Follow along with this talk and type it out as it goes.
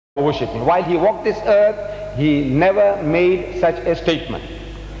worship me. While he walked this earth, he never made such a statement.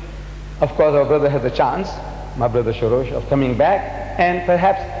 Of course, our brother has a chance, my brother Shorrosh, of coming back, and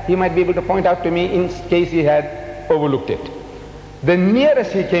perhaps he might be able to point out to me in case he had overlooked it. The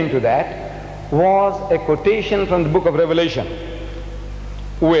nearest he came to that was a quotation from the book of Revelation,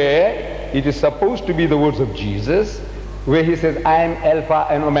 where it is supposed to be the words of Jesus, where he says, I am Alpha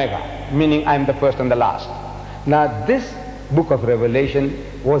and Omega, meaning I am the first and the last. Now this book of Revelation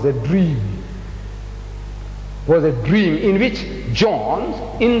was a dream. In which John,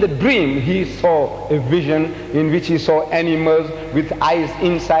 in the dream, he saw a vision in which he saw animals with eyes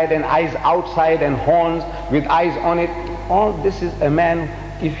inside and eyes outside and horns with eyes on it. All this is a man,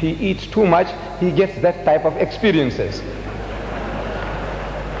 if he eats too much, he gets that type of experiences.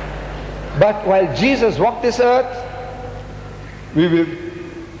 But while Jesus walked this earth, we will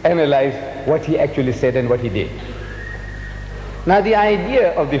analyze what he actually said and what he did. Now the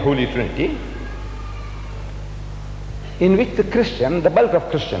idea of the Holy Trinity, in which the Christian, the bulk of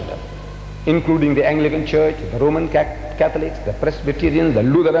Christendom, including the Anglican Church, the Roman Catholics, the Presbyterians, the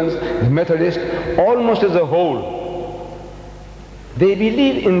Lutherans, the Methodists, almost as a whole, they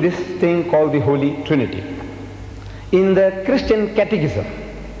believe in this thing called the Holy Trinity. In the Christian catechism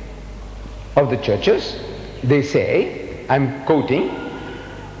of the churches, they say, I'm quoting,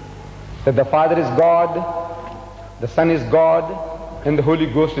 that the Father is God, the Son is God, and the Holy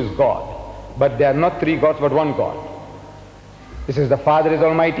Ghost is God. But they are not three gods, but one God. This is the Father is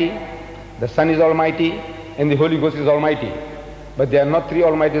Almighty, the Son is Almighty, and the Holy Ghost is Almighty. But they are not three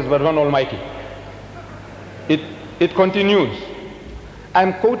Almighties, but one Almighty. It continues. I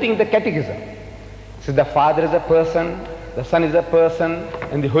am quoting the catechism. It says the Father is a person, the Son is a person,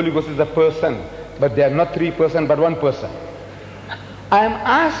 and the Holy Ghost is a person. But they are not three persons, but one person. I am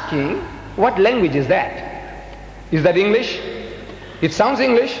asking, what language is that? Is that English? It sounds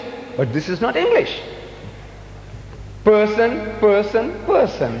English, but this is not English. Person, person,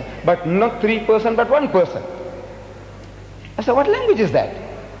 person, but not three persons, but one person. I said, what language is that?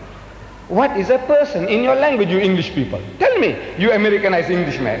 What is a person in your language, you English people? Tell me, you Americanized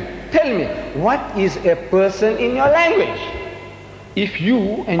Englishmen. Tell me, what is a person in your language? If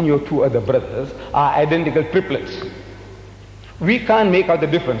you and your two other brothers are identical triplets, we can't make out the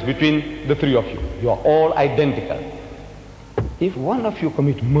difference between the three of you. You are all identical. If one of you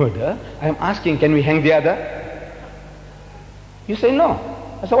commit murder, I am asking, can we hang the other? You say no.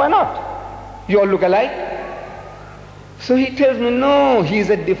 I say, why not? You all look alike. So he tells me, no, he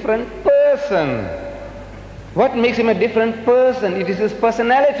is a different person. What makes him a different person? It is his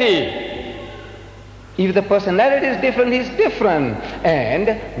personality. If the personality is different, he is different.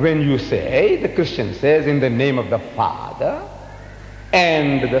 And when you say, the Christian says, in the name of the Father,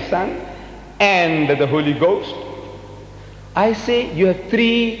 and the Son, and the Holy Ghost, I say you have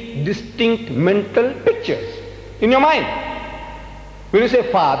three distinct mental pictures in your mind. When you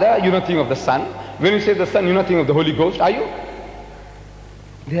say Father, you not think of the Son. When you say the Son, you not think of the Holy Ghost, are you?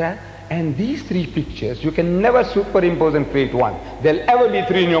 And these three pictures, you can never superimpose and create one. There'll ever be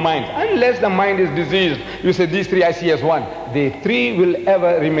three in your mind. Unless the mind is diseased, you say these three I see as one. The three will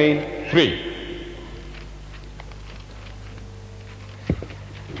ever remain three.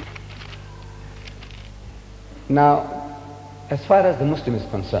 Now, as far as the Muslim is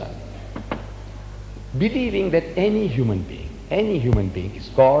concerned, believing that any human being is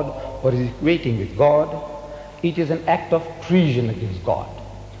God or is equating with God, it is an act of treason against God.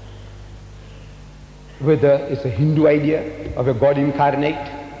 Whether it's a Hindu idea of a God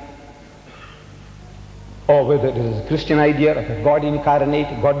incarnate, or whether it is a Christian idea of a God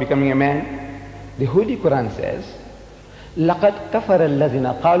incarnate, God becoming a man, the Holy Quran says, لَقَدْ كَفَرَ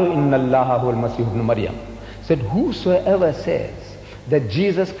الَّذِينَ قَالُوا إِنَّ اللَّهَ هُوَ الْمَسِيحُ ابْنُ مَرْيَمَ. Said, whosoever says that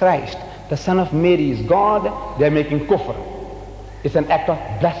Jesus Christ, the Son of Mary, is God, they are making kufr. It's an act of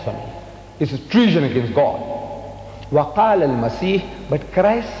blasphemy. It's a treason against God. وَقَالَ الْمَسِيحُ, but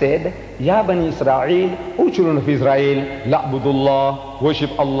Christ said, يَا بَنِي إِسْرَائِيلِ, O children of Israel, لَعْبُدُ اللَّهِ,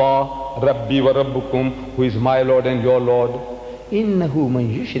 worship Allah, رَبِّي وَرَبُّكُمْ, who is my Lord and your Lord. إِنَّهُ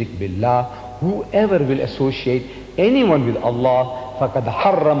مَنْ يُشْرِكْ بِاللَّهِ, whoever will associate anyone with Allah, فَقَدْ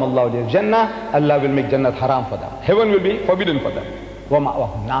حَرَّمَ اللَّهُ لِلْجَنَّةِ, Allah will make Jannat haram for them. Heaven will be forbidden for them.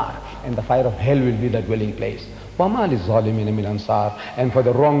 وَمَأْوَاهُ النَّارِ, and the fire of hell will be the dwelling place. وَمَا لِلظَّالِمِينَ مِنْ أَنصَارٍ, and for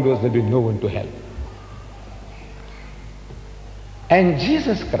the wrongdoers there will be no one to help. And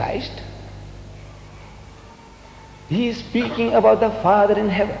Jesus Christ, he is speaking about the Father in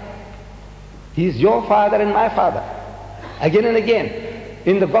heaven. He is your Father and my Father. Again and again,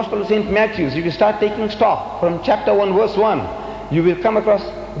 in the Gospel of St. Matthew, if you start taking stock from chapter 1, verse 1, you will come across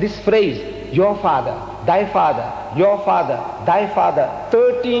this phrase, your Father. thy father, your father, thy father,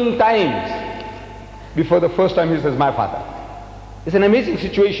 13 times before the first time he says, my father. It's an amazing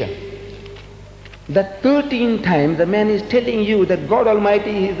situation. That 13 times the man is telling you that God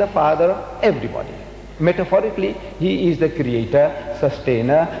Almighty is the father of everybody. Metaphorically, he is the creator,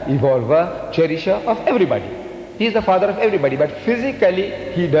 sustainer, evolver, cherisher of everybody. He is the father of everybody, but physically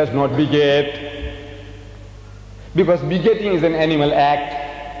he does not beget. Because begetting is an animal act.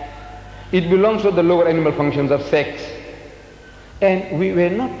 It belongs to the lower animal functions of sex. And we were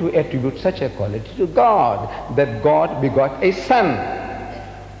not to attribute such a quality to God, that God begot a son.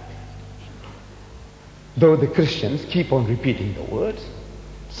 Though the Christians keep on repeating the words,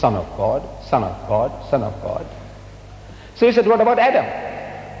 Son of God, Son of God, Son of God. So he said, what about Adam?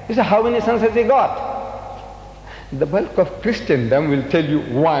 He said, how many sons has he got? The bulk of Christendom will tell you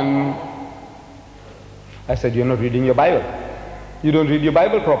one. I said, you're not reading your Bible. You don't read your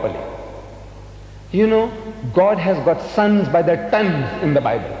Bible properly. You know, God has got sons by the tons in the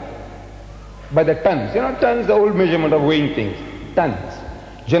Bible. By the tons. You know, tons, the old measurement of weighing things. Tons.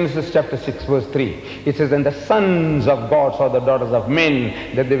 Genesis chapter 6 verse 3. It says, and the sons of God saw the daughters of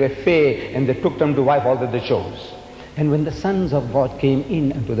men, that they were fair, and they took them to wife all that they chose. And when the sons of God came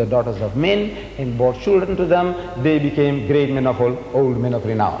in unto the daughters of men and bore children to them, they became great men of old men of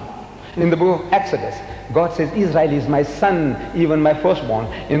renown. In the book of Exodus, God says, Israel is my son, even my firstborn.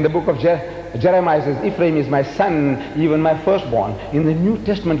 In the book of Jeremiah says, Ephraim is my son, even my firstborn. In the New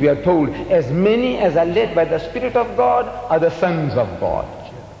Testament we are told, as many as are led by the Spirit of God are the sons of God.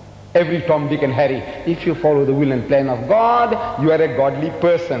 Every Tom, Dick and Harry, if you follow the will and plan of God, you are a godly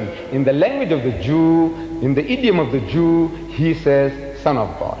person. In the language of the Jew, in the idiom of the Jew, he says, son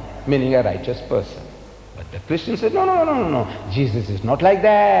of God, meaning a righteous person. But the Christian said, no. Jesus is not like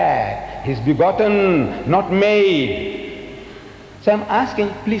that. He's begotten, not made. So I'm asking,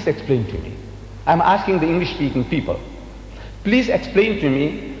 please explain to me. I'm asking the English-speaking people, please explain to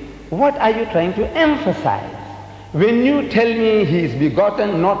me, what are you trying to emphasize? When you tell me he is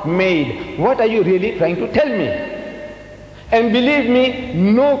begotten, not made, what are you really trying to tell me? And believe me,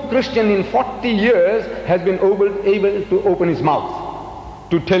 no Christian in 40 years has been able to open his mouth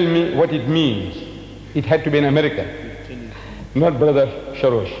to tell me what it means. It had to be an American, not Brother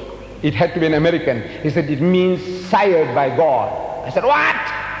Shorrosh. It had to be an American. He said, it means sired by God. I said, what?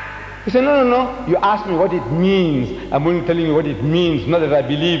 He said, no. You asked me what it means. I'm only telling you what it means, not that I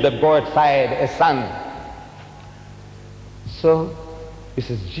believe that God sired a son. So, he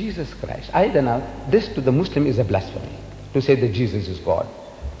says, Jesus Christ. I don't know, this to the Muslim is a blasphemy, to say that Jesus is God.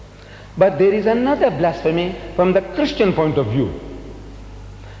 But there is another blasphemy from the Christian point of view.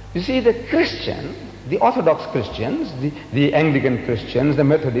 You see, the Christian, the Orthodox Christians, the Anglican Christians, the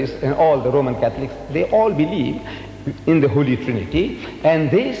Methodists, and all the Roman Catholics, they all believe in the Holy Trinity,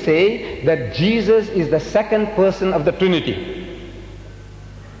 and they say that Jesus is the second person of the Trinity.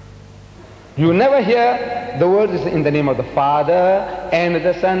 You never hear the words in the name of the Father and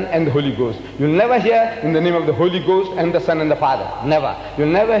the Son and the Holy Ghost. You'll never hear in the name of the Holy Ghost and the Son and the Father. Never.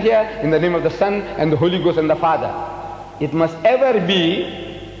 You'll never hear in the name of the Son and the Holy Ghost and the Father. It must ever be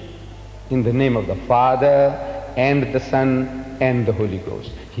in the name of the Father and the Son and the Holy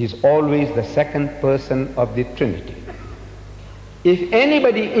Ghost. He is always the second person of the Trinity. If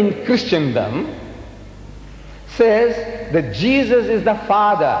anybody in Christendom says that Jesus is the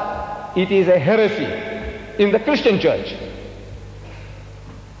Father, it is a heresy in the Christian church.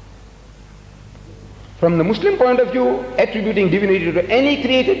 From the Muslim point of view, attributing divinity to any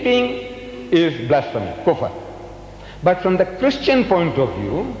created being is blasphemy, kufr. But from the Christian point of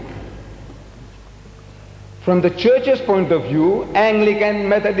view, from the church's point of view, Anglican,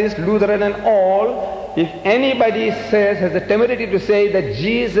 Methodist, Lutheran and all, if anybody has the temerity to say that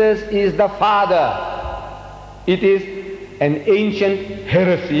Jesus is the Father, it is an ancient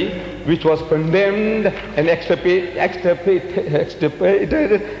heresy which was condemned and extirpated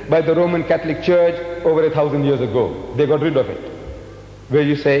by the Roman Catholic Church over 1,000 years ago. They got rid of it. Where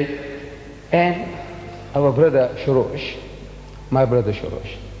you say, and our brother Shorrosh, my brother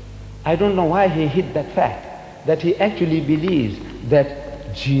Shorrosh, I don't know why he hid that fact, that he actually believes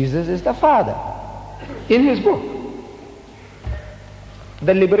that Jesus is the Father. In his book,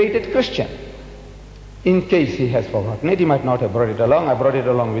 The Liberated Christian. In case he has forgotten it, he might not have brought it along. I brought it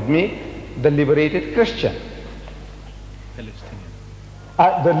along with me. The Liberated Christian.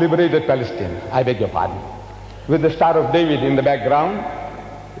 Palestinian. The Liberated Palestinian. I beg your pardon. With the Star of David in the background.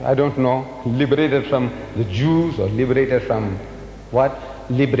 I don't know, liberated from the Jews or liberated from what?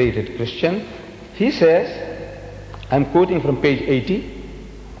 Liberated Christian. He says, I'm quoting from page 80,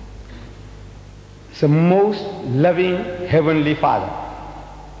 it's a most loving Heavenly Father.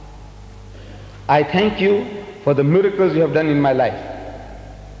 I thank you for the miracles you have done in my life.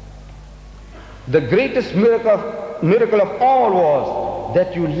 The greatest miracle of all was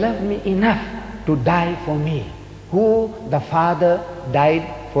that you loved me enough to die for me, who the Father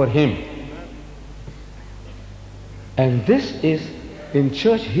died for him. And this is, in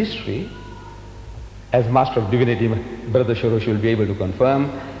church history, as Master of Divinity, Brother Shorrosh will be able to confirm,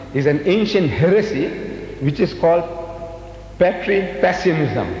 is an ancient heresy which is called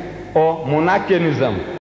patripassianism or monarchianism.